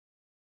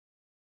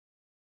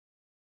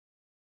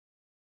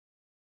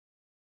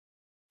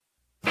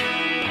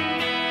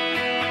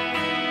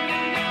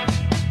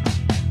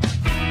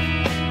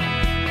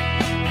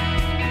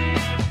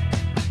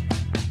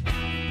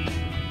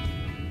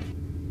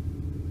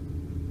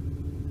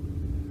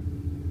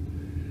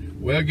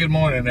Well, good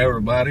morning,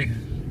 everybody.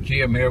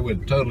 Jim here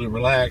with Totally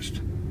Relaxed,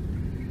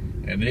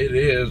 and it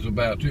is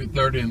about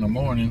 2:30 in the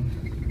morning.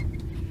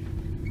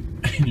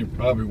 And you're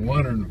probably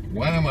wondering,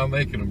 why am I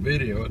making a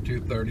video at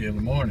 2:30 in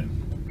the morning?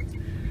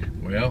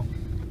 Well,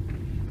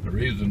 the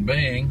reason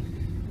being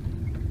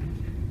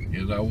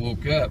is I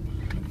woke up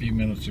a few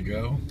minutes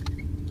ago,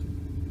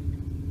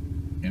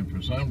 and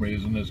for some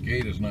reason this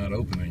gate is not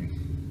opening.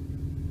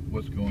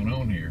 What's going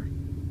on here?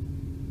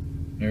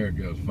 There it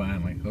goes,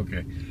 finally.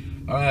 Okay.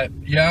 All right,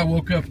 yeah, I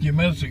woke up a few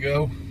minutes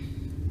ago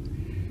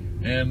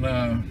and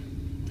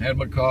had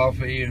my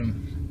coffee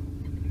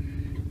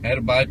and had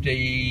a bite to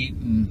eat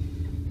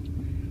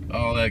and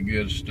all that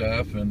good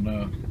stuff, and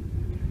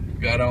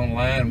got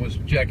online, was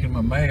checking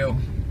my mail,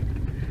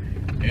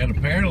 and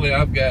apparently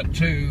I've got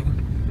 2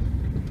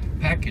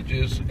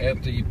 packages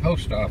at the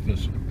post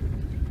office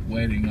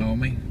waiting on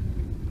me.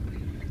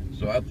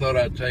 So I thought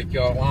I'd take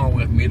y'all along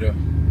with me to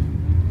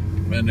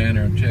run down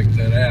there and check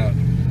that out.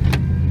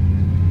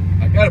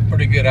 I got a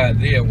pretty good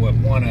idea what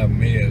one of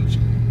them is.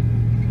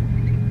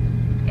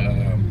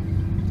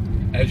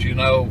 As you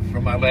know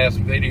from my last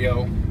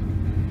video,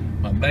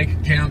 my bank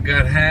account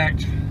got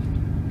hacked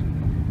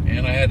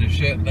and I had to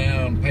shut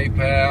down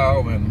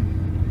PayPal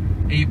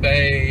and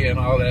eBay and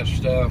all that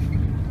stuff.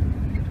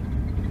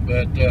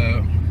 But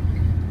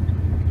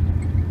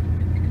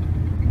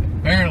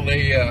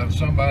apparently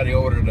somebody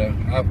ordered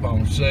an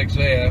iPhone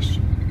 6S,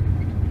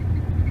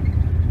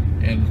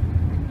 and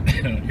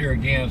here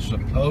again,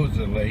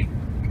 supposedly,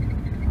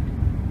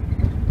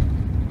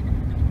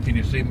 can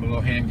you see my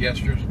little hand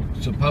gestures?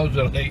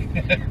 Supposedly,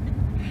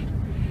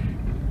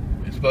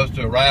 it's supposed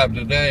to arrive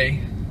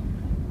today,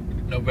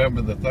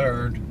 November the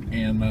 3rd,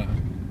 and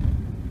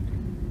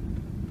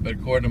but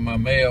according to my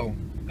mail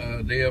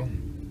deal,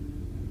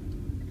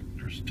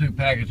 there's 2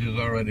 packages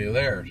already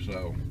there,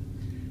 so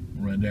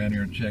we'll run down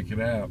here and check it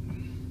out.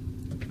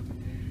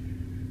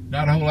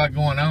 Not a whole lot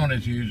going on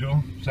as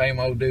usual, same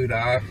old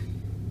doodah.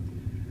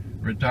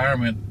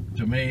 Retirement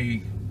to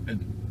me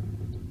had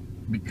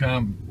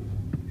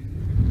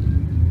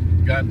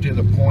gotten to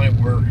the point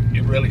where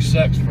it really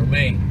sucks for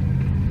me.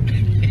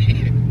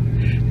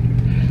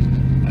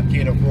 I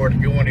can't afford to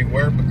go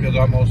anywhere because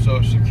I'm on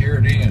Social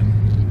Security, and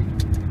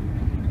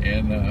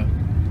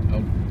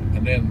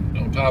then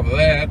on top of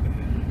that,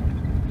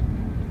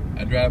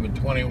 I drive a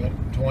 20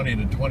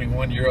 to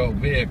 21 year old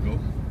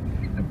vehicle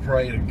and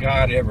pray to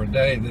God every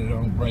day that it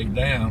don't break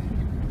down.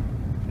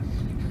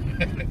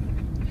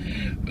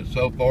 But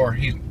so far,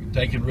 he's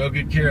taking real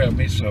good care of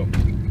me, so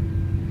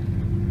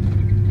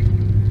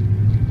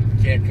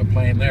can't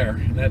complain there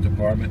in that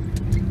department.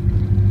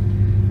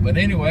 But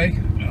anyway,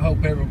 I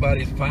hope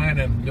everybody's fine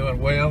and doing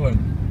well, and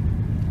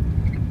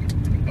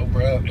hope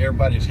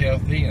everybody's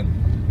healthy and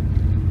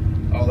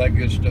all that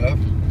good stuff,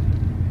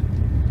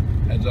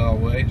 as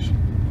always.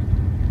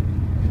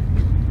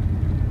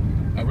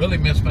 I really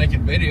miss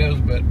making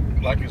videos, but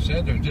like I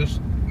said, there's just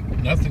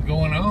nothing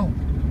going on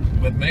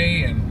with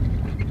me, and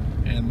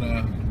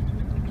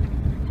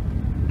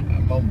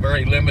I'm on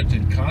very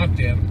limited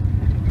content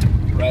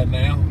right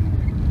now,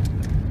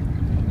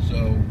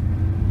 so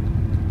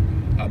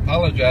I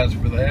apologize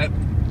for that,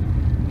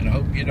 and I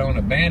hope you don't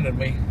abandon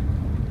me.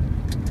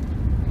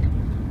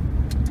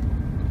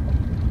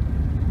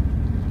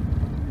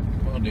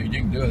 Come on, dude,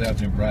 you can do it without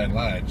them bright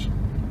lights.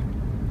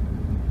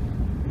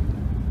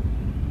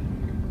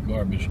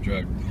 Garbage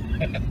truck.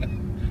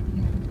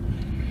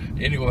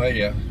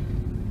 Anyway,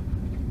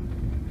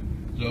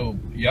 so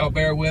y'all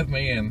bear with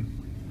me, and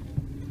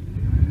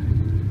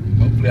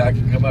hopefully I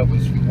can come up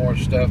with some more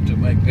stuff to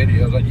make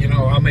videos. You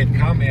know, I made a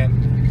comment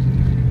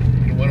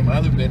in one of my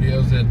other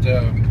videos that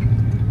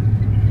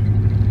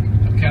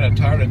I'm kind of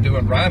tired of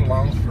doing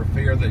ride-alongs for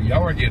fear that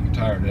y'all are getting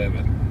tired of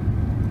it.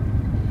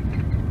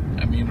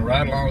 I mean, the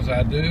ride-alongs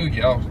I do,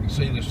 y'all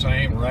see the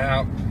same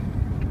route,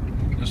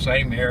 the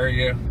same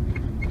area,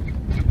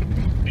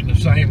 and the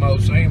same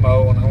old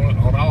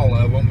on all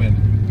of them,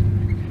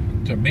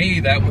 and to me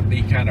that would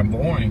be kind of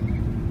boring.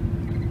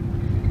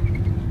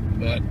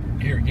 But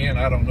here again,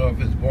 I don't know if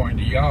it's boring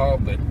to y'all,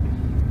 but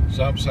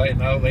some say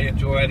no, they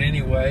enjoy it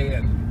anyway,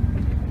 and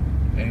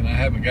I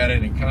haven't got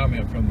any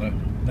comment from the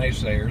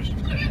naysayers.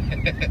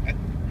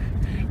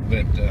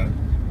 But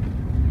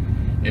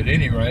at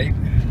any rate,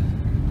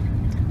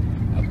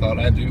 I thought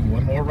I'd do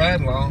one more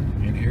ride along,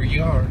 and here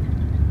you are,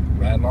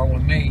 ride along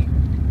with me.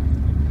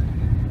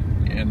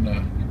 And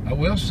I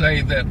will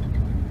say that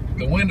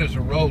the windows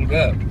are rolled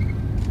up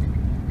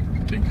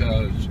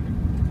because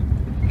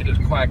it is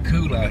quite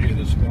cool out here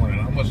this morning.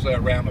 I'm gonna say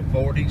around the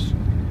 40s.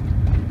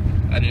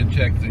 I didn't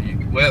check the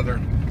weather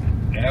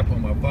app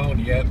on my phone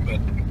yet, but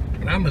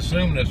I'm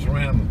assuming it's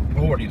around the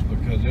 40s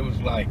because it was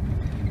like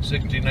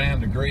 69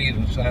 degrees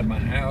inside my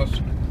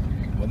house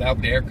without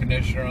the air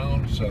conditioner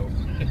on, so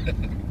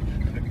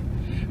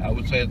I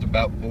would say it's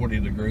about 40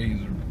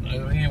 degrees,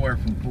 or anywhere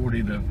from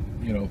 40 to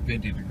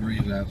 50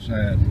 degrees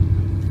outside.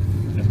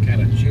 That's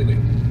kind of chilly.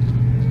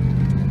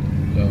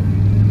 So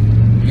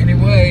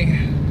anyway,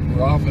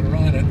 we're off and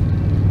running.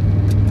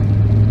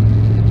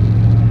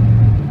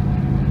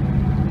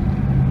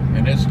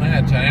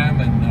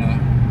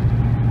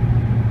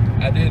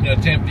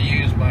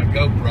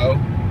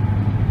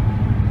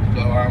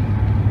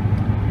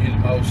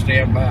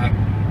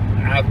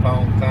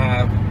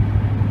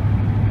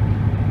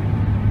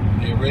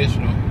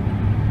 original.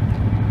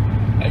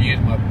 I use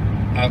my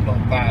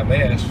iPhone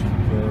 5S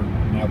for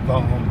my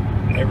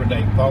phone,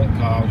 everyday phone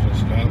calls and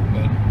stuff,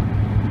 but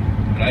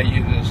I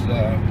use this,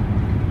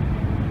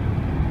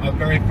 my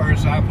very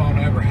first iPhone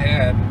I ever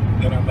had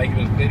that I'm making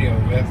this video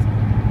with.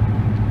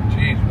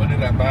 Geez, when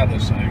did I buy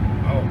this thing?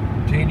 Oh,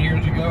 10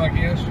 years ago, I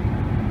guess?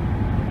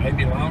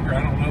 Maybe longer,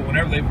 I don't know.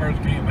 Whenever they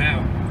first came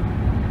out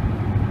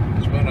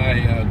is when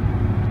I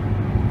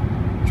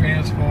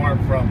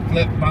transformed from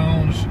flip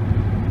phones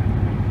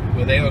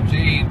with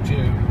LG to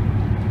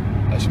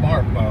a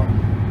smartphone.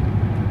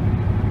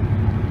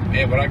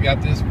 Man, when I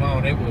got this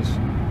phone, it was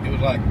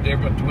like the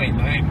difference between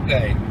night and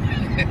day.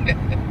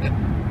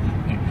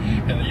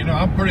 And you know,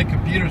 I'm pretty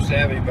computer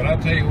savvy, but I'll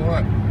tell you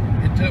what,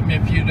 it took me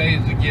a few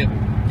days to get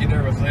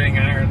everything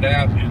ironed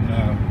out and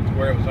to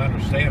where it was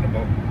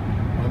understandable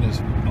on this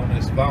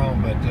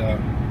phone. But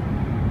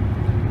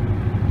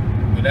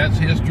that's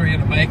history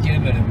in the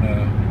making, and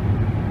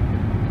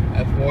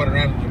that's water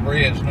under the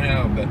bridge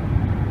now. But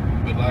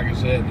like I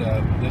said,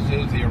 this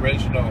is the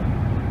original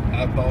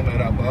iPhone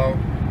that I bought,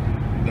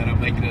 that I'm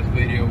making this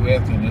video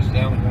with, and it's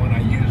the only one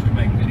I use to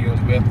make videos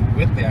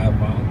with the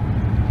iPhone,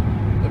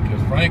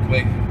 because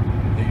frankly,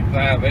 the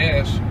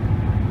 5S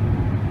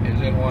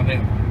is in one of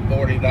them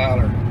 $40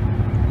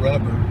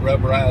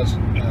 rubberized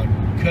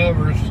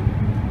covers,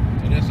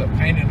 and it's a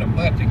pain in the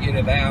butt to get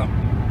it out.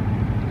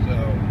 So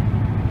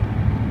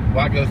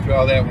why go through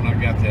all that when I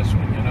got this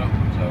one, you know?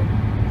 So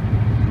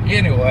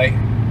anyway,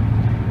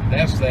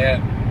 that's that.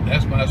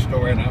 That's my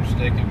story, and I'm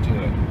sticking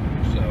to it.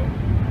 So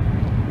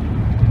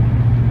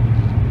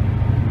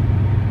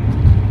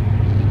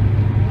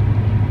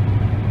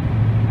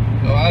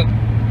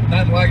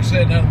nothing, like I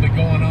said, nothing been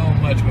going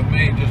on much with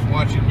me, just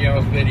watching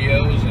y'all's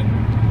videos and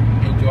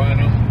enjoying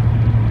them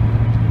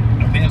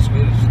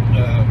immensely,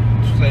 to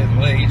say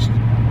the least.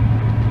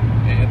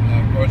 And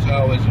of course, I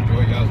always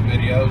enjoy y'all's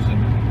videos,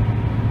 and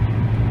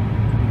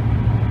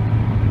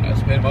I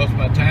spend most of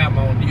my time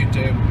on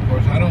YouTube. Of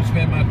course, I don't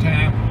spend my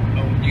time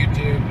on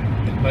YouTube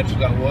as much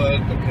as I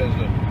was because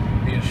of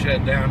being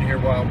shut down here a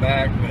while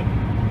back, but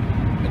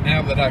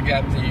now that I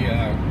got the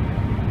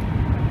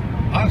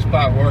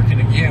hotspot working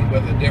again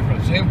with a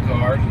different SIM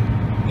card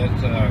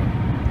that's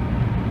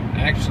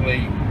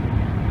actually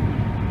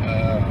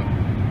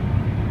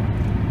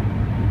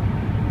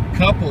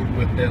coupled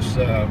with this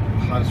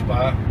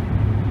hotspot,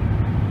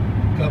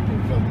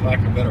 coupled for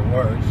lack of better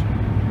words.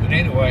 But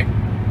anyway,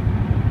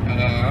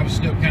 I'm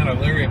still kind of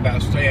leery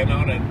about staying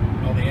on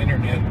the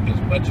internet as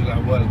much as I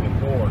was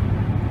before.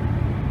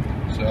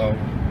 So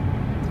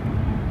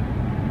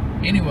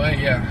anyway,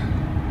 yeah.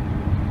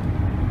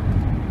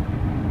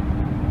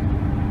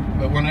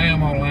 But when I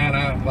am online,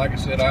 like I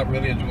said, I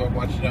really enjoy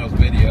watching those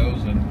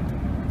videos and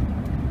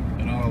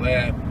all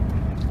that.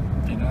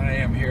 And I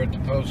am here at the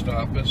post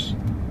office.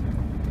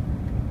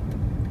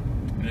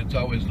 And it's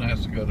always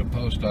nice to go to the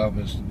post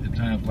office at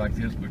times like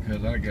this,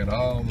 because I got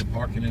all the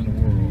parking in the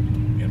world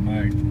in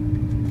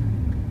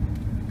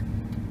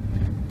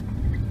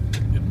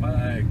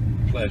my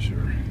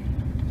pleasure.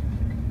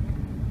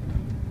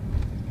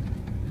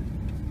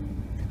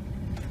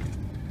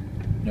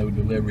 No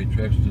delivery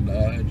trucks to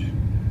dodge.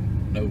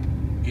 No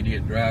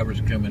idiot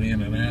drivers coming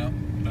in and out,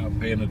 not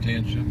paying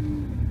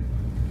attention.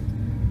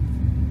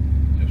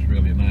 Just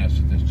really nice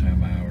at this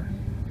time of hour.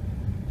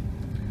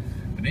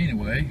 But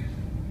anyway,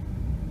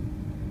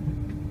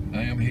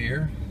 I am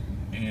here,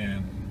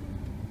 and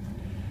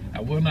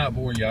I will not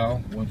bore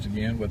y'all once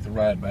again with the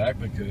ride back,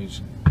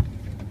 because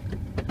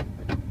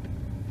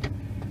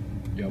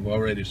y'all have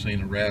already seen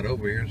the ride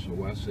over here, so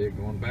why see it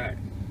going back?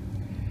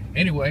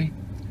 Anyway,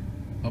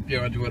 hope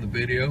y'all enjoyed the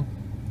video.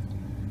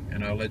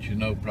 And I'll let you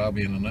know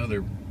probably in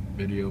another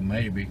video,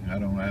 maybe. I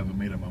haven't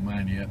made up my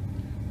mind yet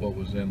what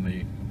was in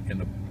the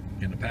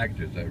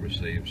packages I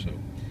received. So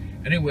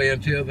anyway,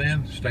 until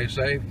then, stay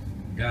safe.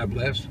 God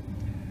bless.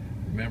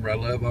 Remember, I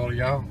love all of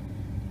y'all,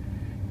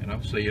 and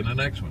I'll see you in the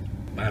next one.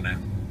 Bye now.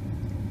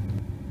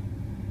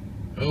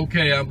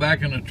 Okay, I'm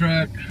back in the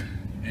truck,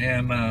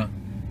 and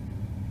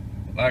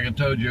like I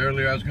told you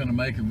earlier, I was going to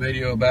make a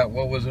video about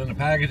what was in the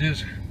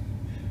packages,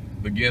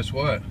 but guess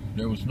what?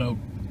 There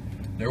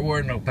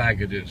were no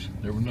packages.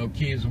 There were no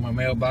keys in my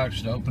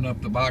mailbox to open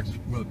up the box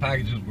where the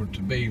packages were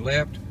to be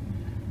left.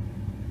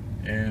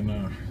 And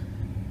I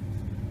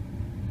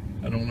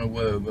don't know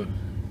whether the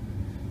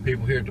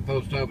people here at the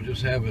post office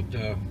just haven't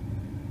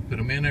put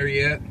them in there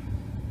yet,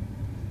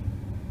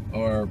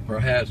 or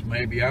perhaps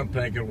maybe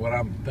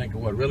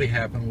what really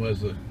happened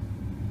was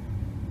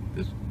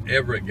this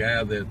Everett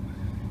guy that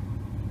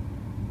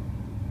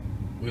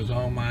was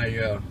on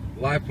my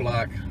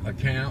LifeLock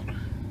account.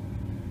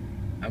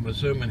 I'm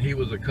assuming he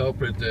was a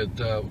culprit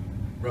that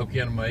broke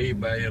into my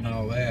eBay and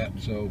all that,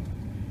 so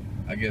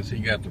I guess he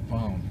got the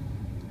phone,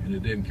 and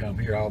it didn't come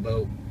here,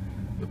 although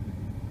the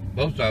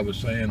post office was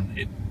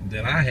saying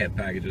that I had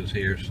packages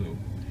here, so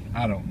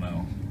I don't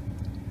know.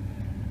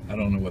 I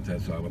don't know what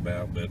that's all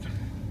about, but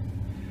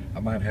I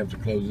might have to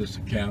close this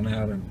account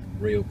out and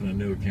reopen a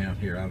new account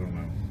here. I don't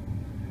know.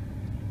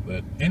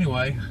 But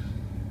anyway,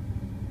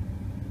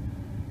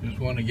 Just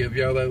want to give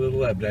y'all that little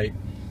update.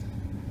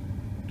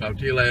 Talk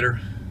to you later.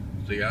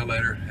 See y'all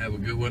later. Have a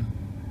good one.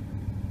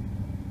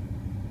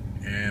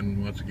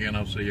 And once again,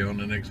 I'll see you on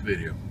the next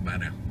video. Bye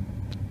now.